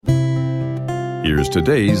Here's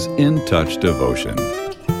today's In Touch devotion.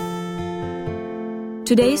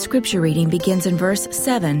 Today's scripture reading begins in verse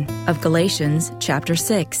 7 of Galatians chapter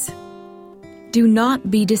 6. Do not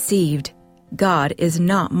be deceived. God is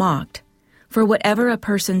not mocked. For whatever a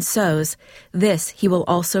person sows, this he will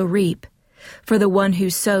also reap. For the one who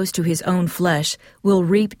sows to his own flesh will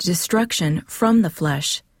reap destruction from the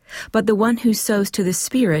flesh. But the one who sows to the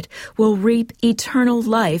Spirit will reap eternal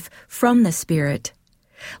life from the Spirit.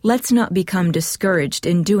 Let's not become discouraged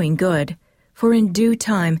in doing good, for in due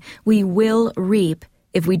time we will reap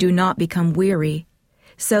if we do not become weary.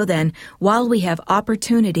 So then, while we have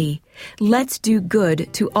opportunity, let's do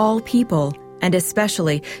good to all people, and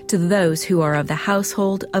especially to those who are of the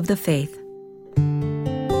household of the faith.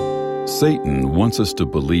 Satan wants us to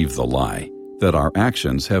believe the lie that our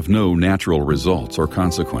actions have no natural results or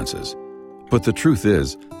consequences. But the truth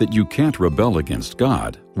is that you can't rebel against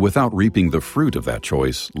God without reaping the fruit of that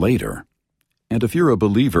choice later. And if you're a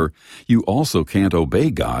believer, you also can't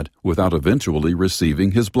obey God without eventually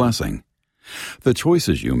receiving His blessing. The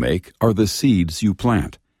choices you make are the seeds you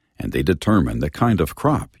plant, and they determine the kind of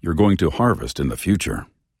crop you're going to harvest in the future.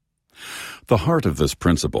 The heart of this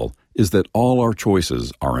principle is that all our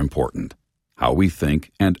choices are important. How we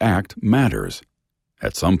think and act matters.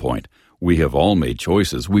 At some point, we have all made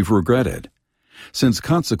choices we've regretted. Since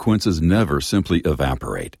consequences never simply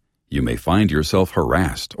evaporate, you may find yourself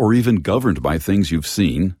harassed or even governed by things you've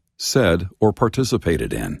seen, said, or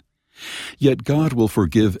participated in. Yet God will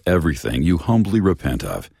forgive everything you humbly repent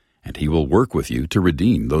of, and He will work with you to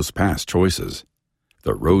redeem those past choices.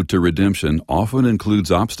 The road to redemption often includes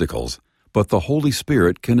obstacles, but the Holy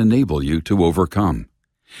Spirit can enable you to overcome.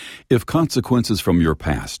 If consequences from your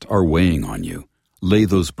past are weighing on you, lay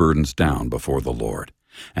those burdens down before the Lord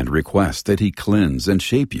and request that He cleanse and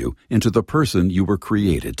shape you into the person you were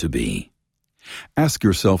created to be. Ask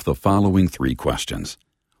yourself the following 3 questions.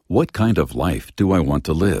 What kind of life do I want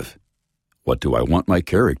to live? What do I want my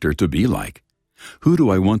character to be like? Who do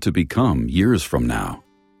I want to become years from now?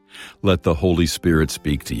 Let the Holy Spirit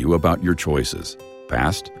speak to you about your choices,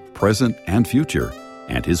 past, present, and future,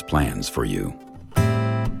 and His plans for you.